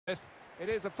It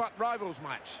is a FUT Rivals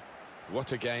match.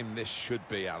 What a game this should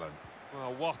be, Alan.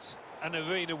 Well, what an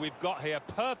arena we've got here.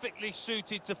 Perfectly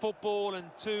suited to football and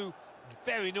two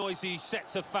very noisy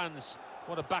sets of fans.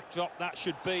 What a backdrop that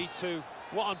should be to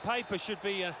what on paper should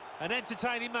be an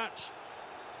entertaining match.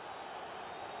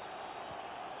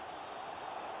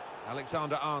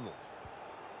 Alexander-Arnold.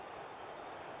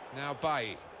 Now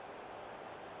Bailly.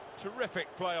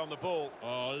 Terrific play on the ball.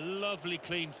 Oh, lovely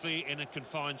clean feet in a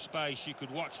confined space. You could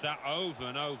watch that over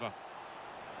and over.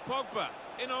 Pogba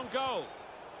in on goal.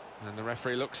 And the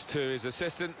referee looks to his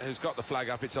assistant, who's got the flag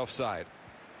up. It's offside.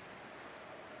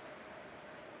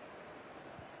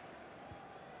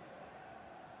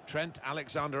 Trent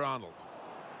Alexander-Arnold.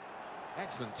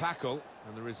 Excellent tackle,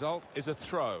 and the result is a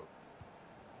throw.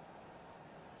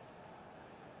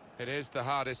 It is the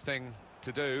hardest thing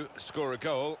to do, score a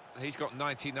goal. He's got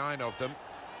 99 of them,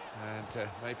 and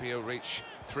maybe he'll reach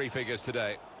three figures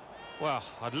today. Well,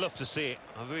 I'd love to see it,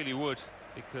 I really would,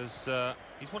 because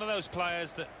he's one of those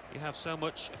players that you have so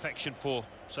much affection for,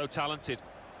 so talented.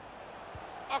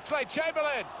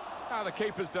 Oxlade-Chamberlain! Ah, the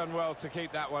keeper's done well to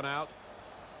keep that one out.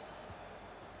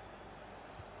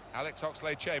 Alex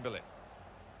Oxlade-Chamberlain.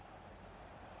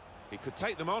 He could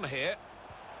take them on here.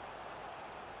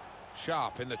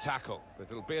 Sharp in the tackle, but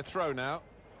it'll be a throw now.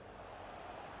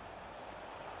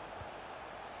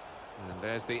 And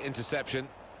there's the interception.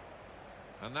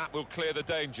 And that will clear the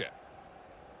danger.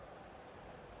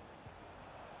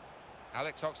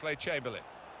 Alex Oxlade-Chamberlain.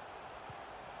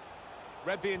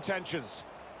 Read the intentions.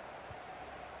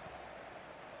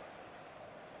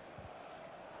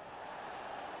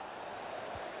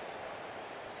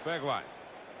 Bergwijn.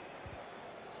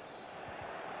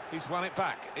 He's won it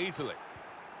back easily.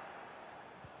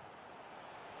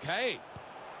 Kane.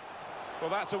 Well,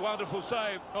 that's a wonderful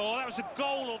save. Oh, that was a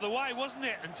goal all the way, wasn't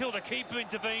it? Until the keeper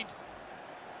intervened.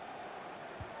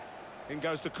 In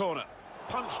goes the corner.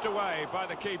 Punched away by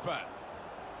the keeper.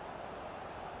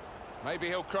 Maybe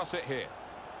he'll cross it here.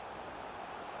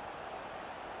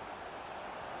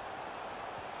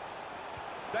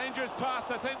 Dangerous pass,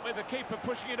 I think, with the keeper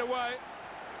pushing it away.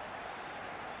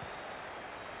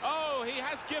 Oh, he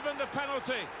has given the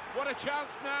penalty. What a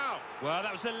chance now. Well,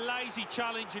 that was a lazy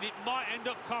challenge, and it might end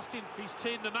up costing his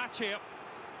team the match here.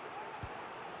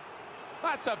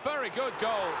 That's a very good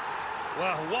goal.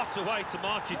 Well, what a way to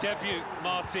mark your debut,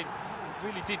 Martin.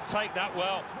 Really did take that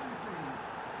well.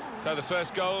 So the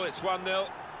first goal, it's 1-0.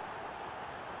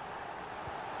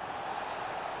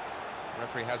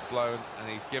 Referee has blown, and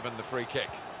he's given the free kick.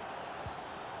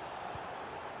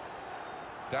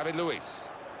 David Luiz.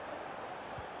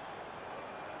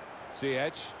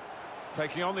 Ziyech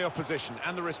taking on the opposition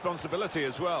and the responsibility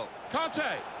as well.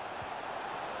 Kante!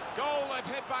 Goal,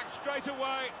 they've hit back straight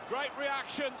away. Great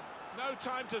reaction. No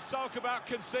time to sulk about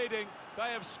conceding. They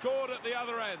have scored at the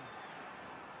other end.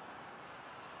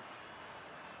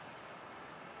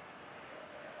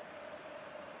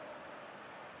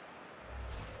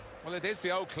 Well, it is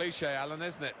the old cliche, Alan,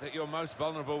 isn't it? That you're most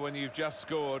vulnerable when you've just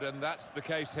scored, and that's the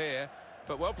case here.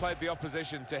 But well played the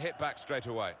opposition to hit back straight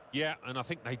away. Yeah, and I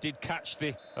think they did catch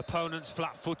the opponents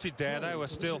flat-footed there. They were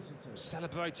still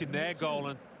celebrating their goal,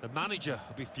 and the manager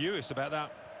would be furious about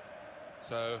that.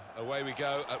 So away we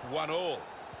go at 1-1.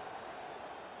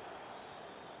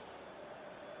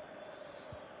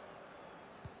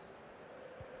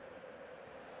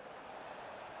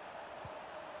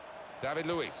 David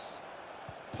Luiz.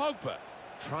 Pogba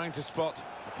trying to spot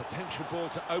a potential ball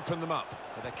to open them up,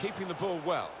 but they're keeping the ball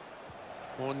well.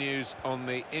 More news on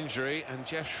the injury, and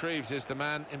Jeff Shreves is the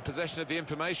man in possession of the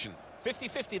information.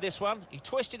 50-50 this one. He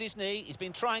twisted his knee, he's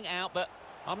been trying out, but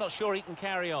I'm not sure he can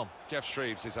carry on. Jeff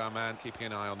Shreves is our man, keeping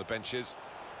an eye on the benches.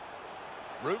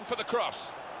 Room for the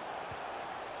cross.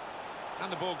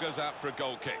 And the ball goes out for a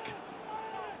goal kick.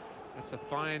 That's a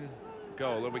fine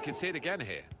goal, and we can see it again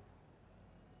here.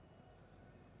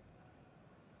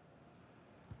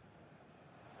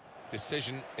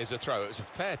 Decision is a throw. It was a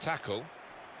fair tackle.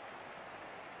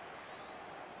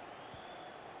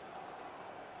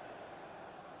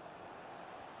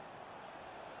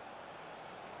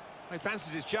 He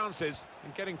fancies his chances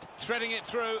and threading it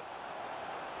through.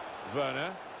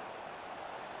 Werner.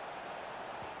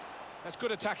 That's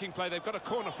good attacking play. They've got a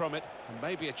corner from it and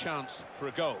maybe a chance for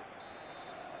a goal.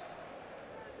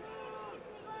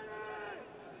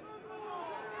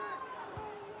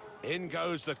 In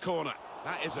goes the corner.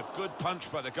 That is a good punch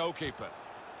by the goalkeeper.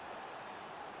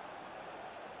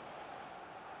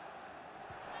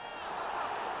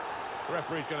 The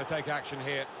referee's going to take action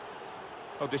here.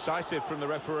 Oh, decisive from the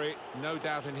referee. No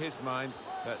doubt in his mind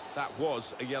that that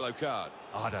was a yellow card.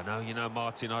 I don't know, you know,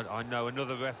 Martin, I know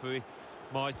another referee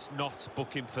might not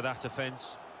book him for that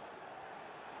offence.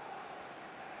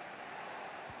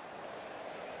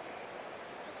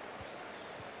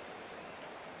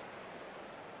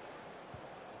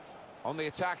 On the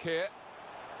attack here.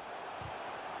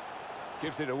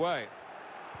 Gives it away.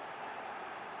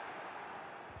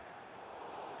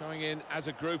 Going in as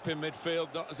a group in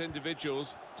midfield, not as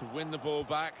individuals, to win the ball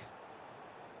back.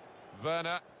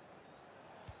 Werner.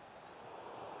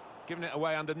 Giving it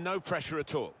away under no pressure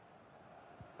at all.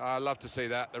 I love to see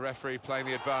that, the referee playing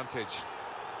the advantage.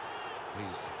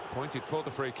 He's pointed for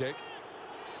the free kick.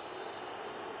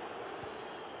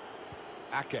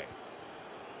 Ake.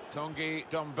 Tanguy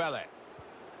Ndombele.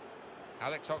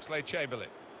 Alex Oxlade-Chamberlain.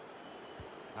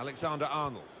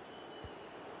 Alexander-Arnold.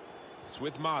 It's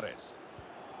with Mahrez.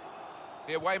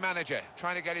 The away manager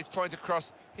trying to get his point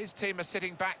across. His team are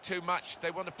sitting back too much.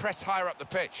 They want to press higher up the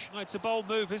pitch. No, it's a bold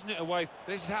move, isn't it, away?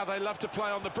 This is how they love to play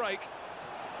on the break.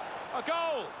 A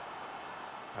goal!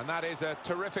 And that is a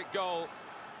terrific goal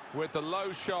with the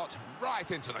low shot right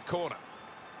into the corner.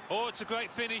 Oh, it's a great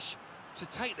finish to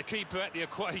take the keeper at the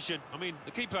equation. I mean,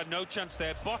 the keeper had no chance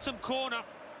there. Bottom corner.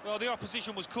 Well, the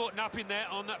opposition was caught napping there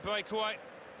on that breakaway.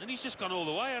 And he's just gone all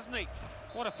the way, hasn't he?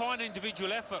 What a fine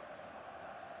individual effort.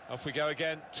 Off we go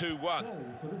again, 2-1. Goal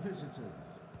for the visitors.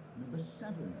 Number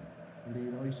 7,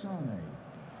 Leroy Sané.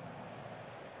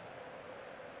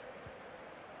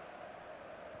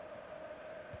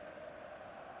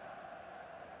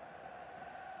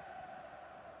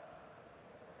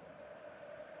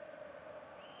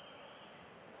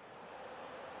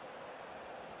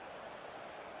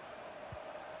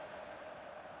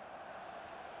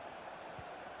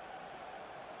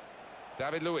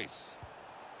 David Luiz.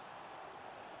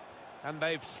 And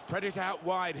they've spread it out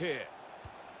wide here.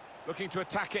 Looking to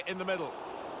attack it in the middle.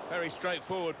 Very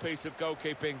straightforward piece of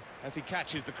goalkeeping as he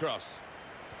catches the cross.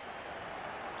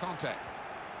 Conte.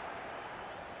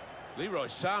 Leroy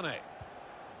Sané.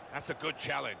 That's a good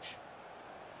challenge.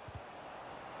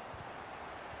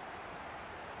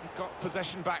 He's got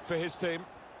possession back for his team.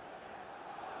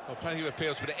 Well, plenty of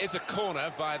appeals, but it is a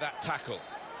corner via that tackle.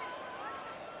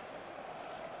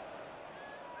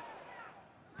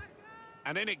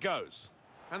 And in it goes.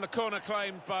 And the corner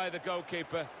claimed by the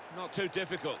goalkeeper, not too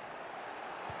difficult.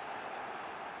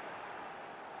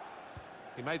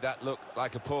 He made that look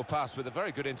like a poor pass with a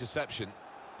very good interception.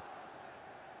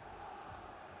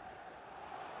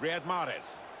 Riyad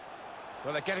Mahrez.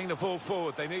 Well, they're getting the ball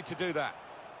forward. They need to do that.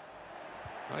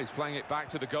 Well, he's playing it back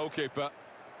to the goalkeeper.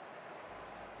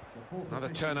 Another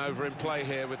turnover in play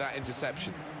here with that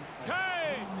interception.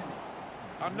 Kane!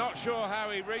 I'm not sure how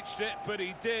he reached it, but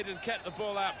he did and kept the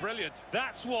ball out brilliant.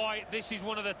 That's why this is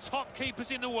one of the top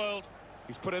keepers in the world.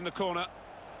 He's put in the corner.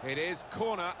 It is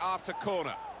corner after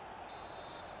corner.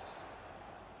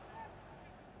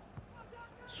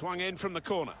 Swung in from the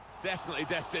corner. Definitely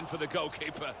destined for the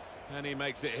goalkeeper, and he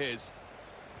makes it his.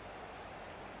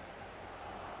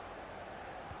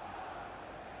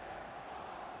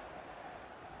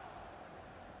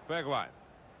 Bergwijn.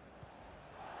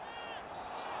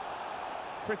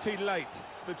 Pretty late,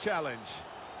 the challenge.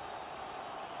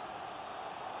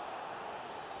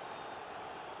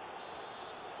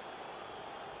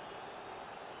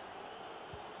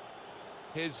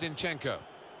 Here's Zinchenko.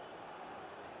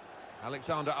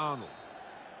 Alexander-Arnold.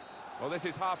 Well, this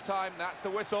is half-time, that's the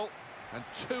whistle, and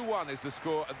 2-1 is the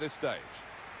score at this stage.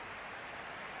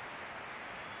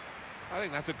 I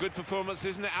think that's a good performance,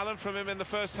 isn't it, Alan, from him in the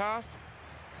first half?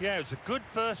 Yeah, it was a good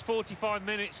first 45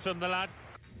 minutes from the lad.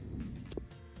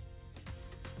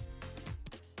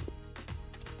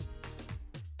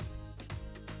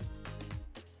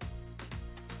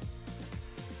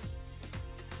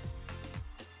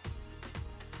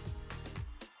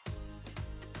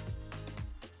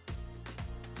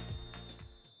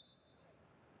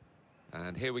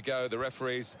 And here we go, the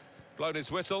referee's blown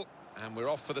his whistle, and we're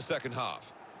off for the second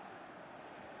half.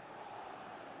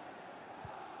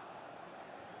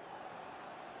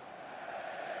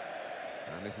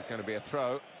 And this is going to be a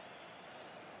throw.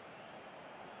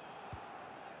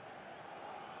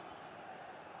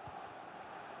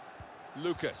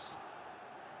 Lucas.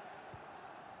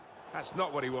 That's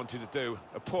not what he wanted to do,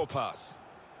 a poor pass.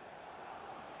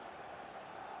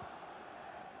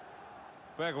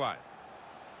 Bergwijn.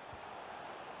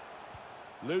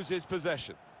 Loses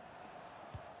possession.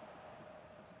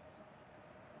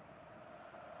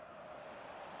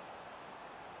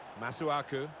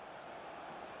 Masuaku.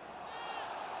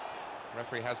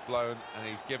 Referee has blown and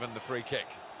he's given the free kick.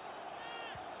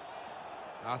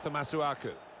 Arthur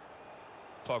Masuaku.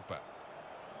 Pogba.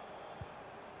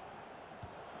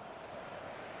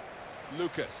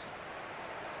 Lucas.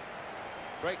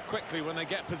 Break quickly when they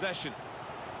get possession.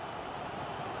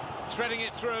 Threading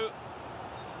it through.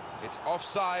 It's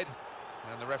offside,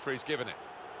 and the referee's given it.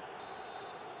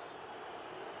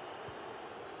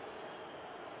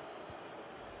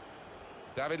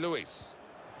 David Luiz.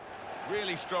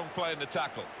 Really strong play in the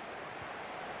tackle.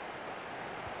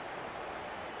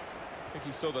 I think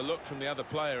he saw the look from the other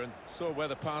player and saw where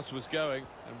the pass was going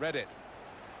and read it.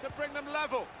 To bring them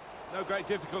level. No great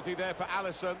difficulty there for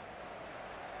Alisson.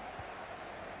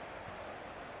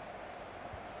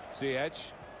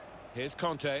 Ziyech. Here's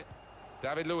Conte.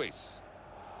 David Luiz.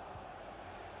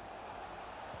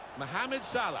 Mohamed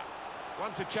Salah.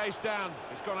 One to chase down.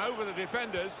 He's gone over the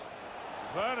defenders.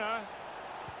 Werner.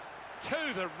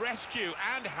 To the rescue,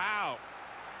 and how?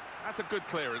 That's a good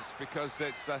clearance because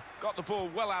it's got the ball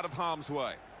well out of harm's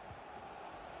way.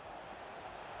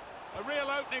 A real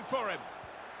opening for him.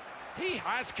 He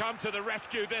has come to the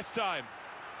rescue this time.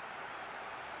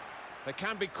 They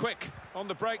can be quick on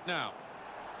the break now.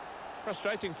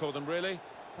 Frustrating for them, really.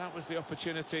 That was the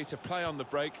opportunity to play on the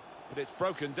break, but it's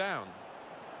broken down.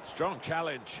 Strong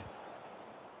challenge.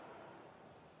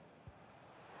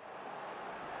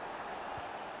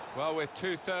 Well, we're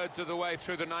two-thirds of the way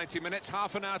through the 90 minutes,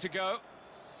 half an hour to go.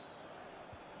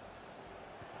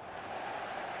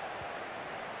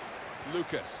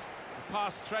 Lucas, the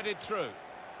pass threaded through.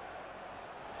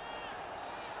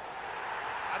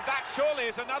 And that surely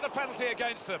is another penalty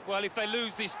against them. Well, if they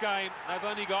lose this game, they've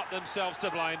only got themselves to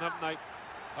blame, haven't they?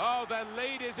 Oh, their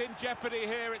lead is in jeopardy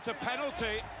here. It's a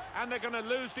penalty, and they're going to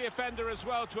lose the offender as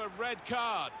well to a red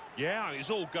card. Yeah, it was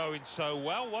all going so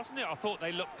well, wasn't it? I thought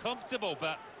they looked comfortable,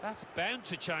 but that's bound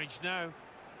to change now.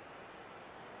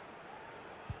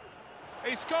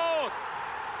 He scored!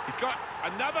 He's got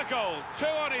another goal, 2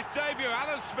 on his debut,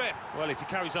 Alan Smith. Well, if he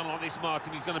carries on like this,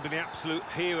 Martin, he's going to be the absolute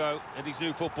hero at his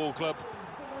new football club.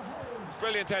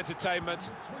 Brilliant entertainment.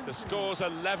 The scores are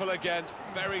level again.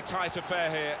 Very tight affair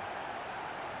here.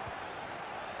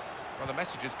 Well, the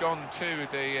message has gone to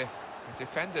the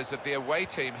defenders of the away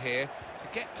team here to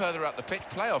get further up the pitch,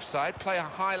 play offside, play a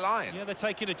high line. Yeah, they're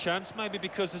taking a chance, maybe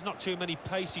because there's not too many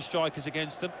pacey strikers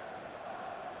against them.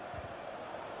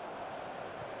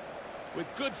 With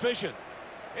good vision.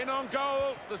 In on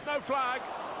goal, there's no flag.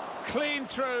 Clean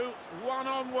through,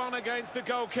 one-on-one against the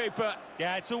goalkeeper.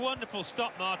 Yeah, it's a wonderful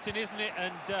stop, Martin, isn't it?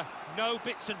 And no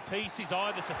bits and pieces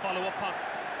either to follow up on.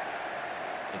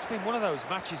 It's been one of those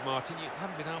matches, Martin, you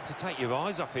haven't been able to take your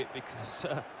eyes off it because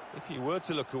if you were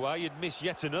to look away, you'd miss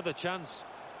yet another chance.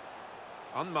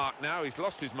 Unmarked now, he's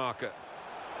lost his marker.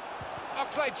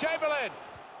 Oxlade-Chamberlain!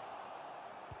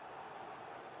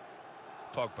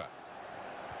 Pogba.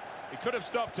 He could have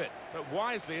stopped it, but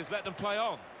wisely has let them play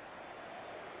on.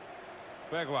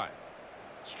 Bergwijn.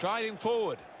 Striding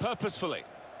forward, purposefully.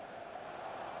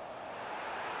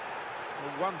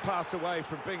 Well, one pass away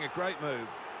from being a great move.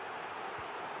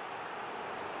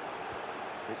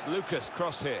 It's Lucas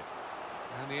cross here.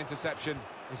 And the interception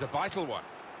is a vital one.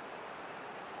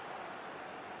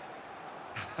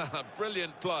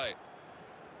 Brilliant play.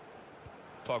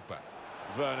 Pogba.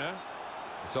 Werner.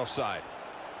 It's offside.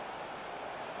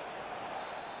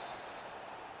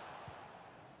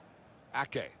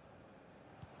 Ake.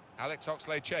 Alex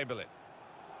Oxlade-Chamberlain.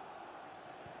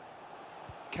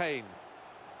 Kane.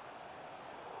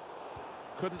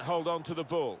 Couldn't hold on to the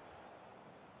ball.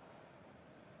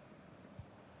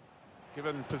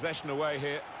 Given possession away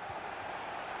here.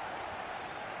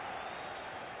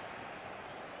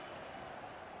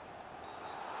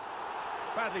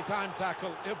 Badly timed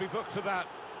tackle. He'll be booked for that.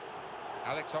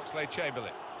 Alex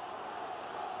Oxlade-Chamberlain.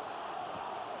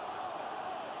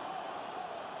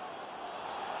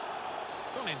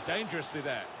 Gone in dangerously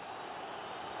there.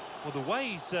 Well, the way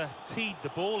he's teed the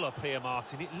ball up here,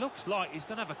 Martin, it looks like he's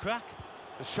going to have a crack.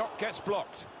 The shot gets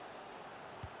blocked.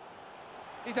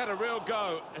 He's had a real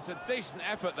go. It's a decent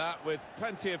effort, that, with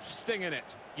plenty of sting in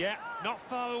it. Yeah, not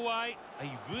far away.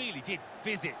 He really did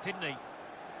fizz it, didn't he?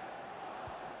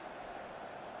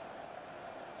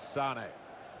 Sane.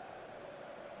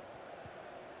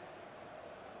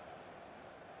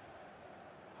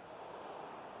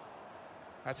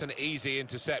 That's an easy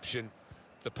interception.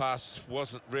 The pass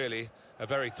wasn't really a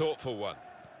very thoughtful one.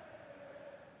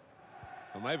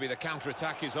 Well, maybe the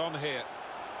counter-attack is on here.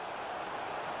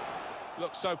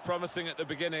 Looked so promising at the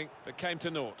beginning, but came to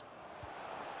naught.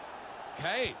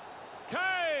 Kane!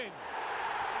 Kane!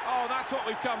 Oh, that's what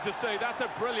we've come to see. That's a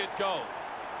brilliant goal.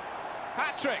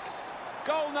 Hat-trick!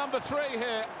 Goal number 3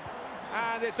 here.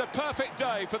 And it's a perfect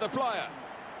day for the player.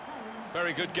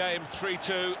 Very good game,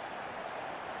 3-2.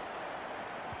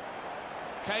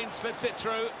 Kane slips it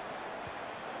through.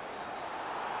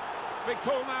 Big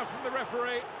call now from the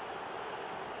referee.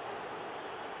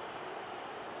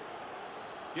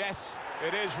 Yes,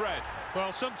 it is red.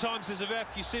 Well, sometimes as a ref,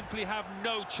 you simply have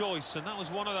no choice, and that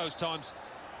was one of those times.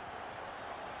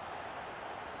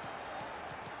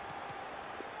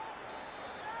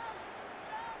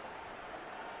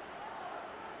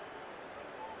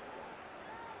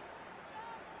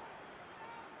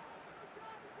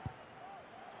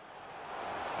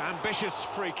 Ambitious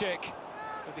free kick,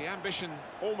 but the ambition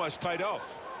almost paid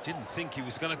off. Didn't think he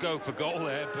was going to go for goal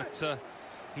there, but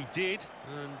he did.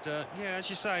 And, yeah, as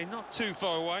you say, not too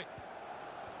far away.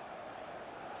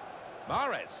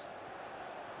 Mahrez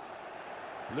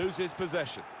loses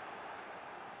possession.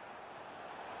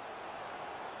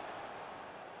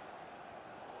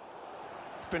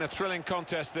 It's been a thrilling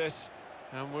contest, this,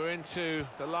 and we're into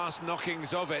the last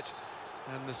knockings of it.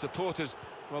 And the supporters,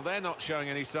 well, they're not showing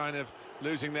any sign of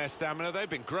losing their stamina. They've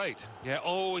been great. Yeah,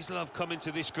 always love coming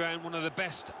to this ground. One of the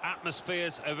best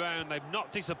atmospheres around. They've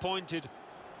not disappointed.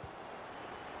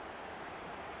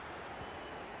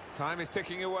 Time is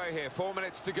ticking away here. 4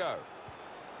 minutes to go.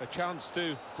 A chance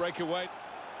to break away.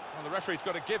 Well, the referee's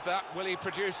got to give that. Will he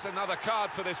produce another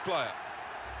card for this player?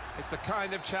 It's the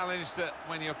kind of challenge that,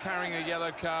 when you're carrying a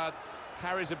yellow card,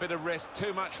 carries a bit of risk.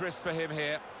 Too much risk for him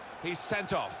here. He's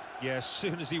sent off. Yeah, as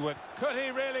soon as he went... Could he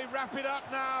really wrap it up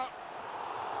now?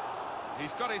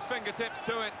 He's got his fingertips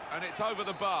to it, and it's over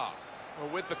the bar.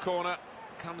 Well, with the corner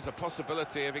comes a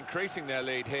possibility of increasing their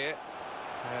lead here.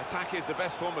 Attack is the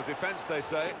best form of defence, they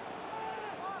say.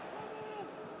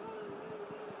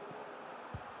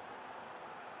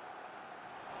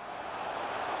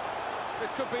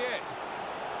 This could be it.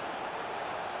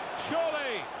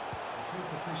 Surely!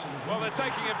 Well, they're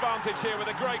taking advantage here with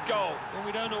a great goal. Well,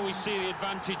 we don't always see the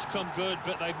advantage come good,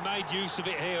 but they've made use of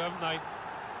it here, haven't they?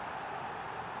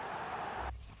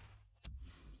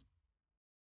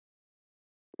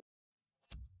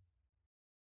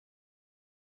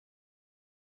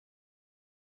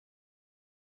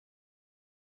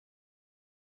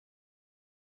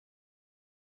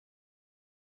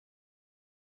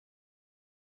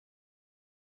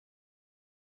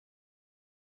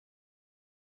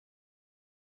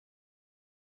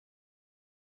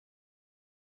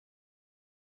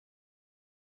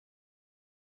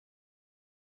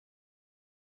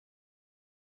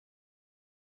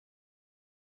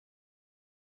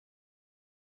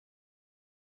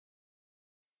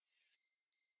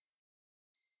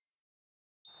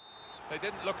 They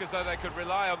didn't look as though they could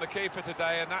rely on the keeper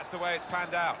today, and that's the way it's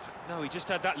panned out. No, he just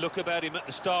had that look about him at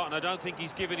the start, and I don't think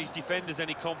he's given his defenders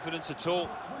any confidence at all.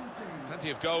 Plenty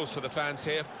of goals for the fans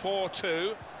here.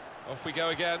 4-2. Off we go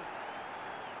again.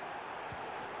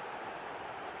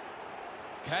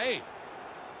 Kane.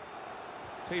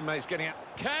 Teammates getting out.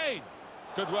 Kane!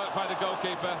 Good work by the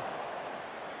goalkeeper.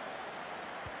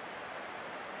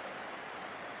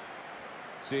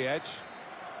 Ziyech.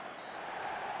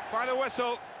 Final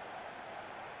whistle.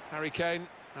 Harry Kane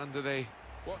under the...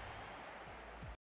 What?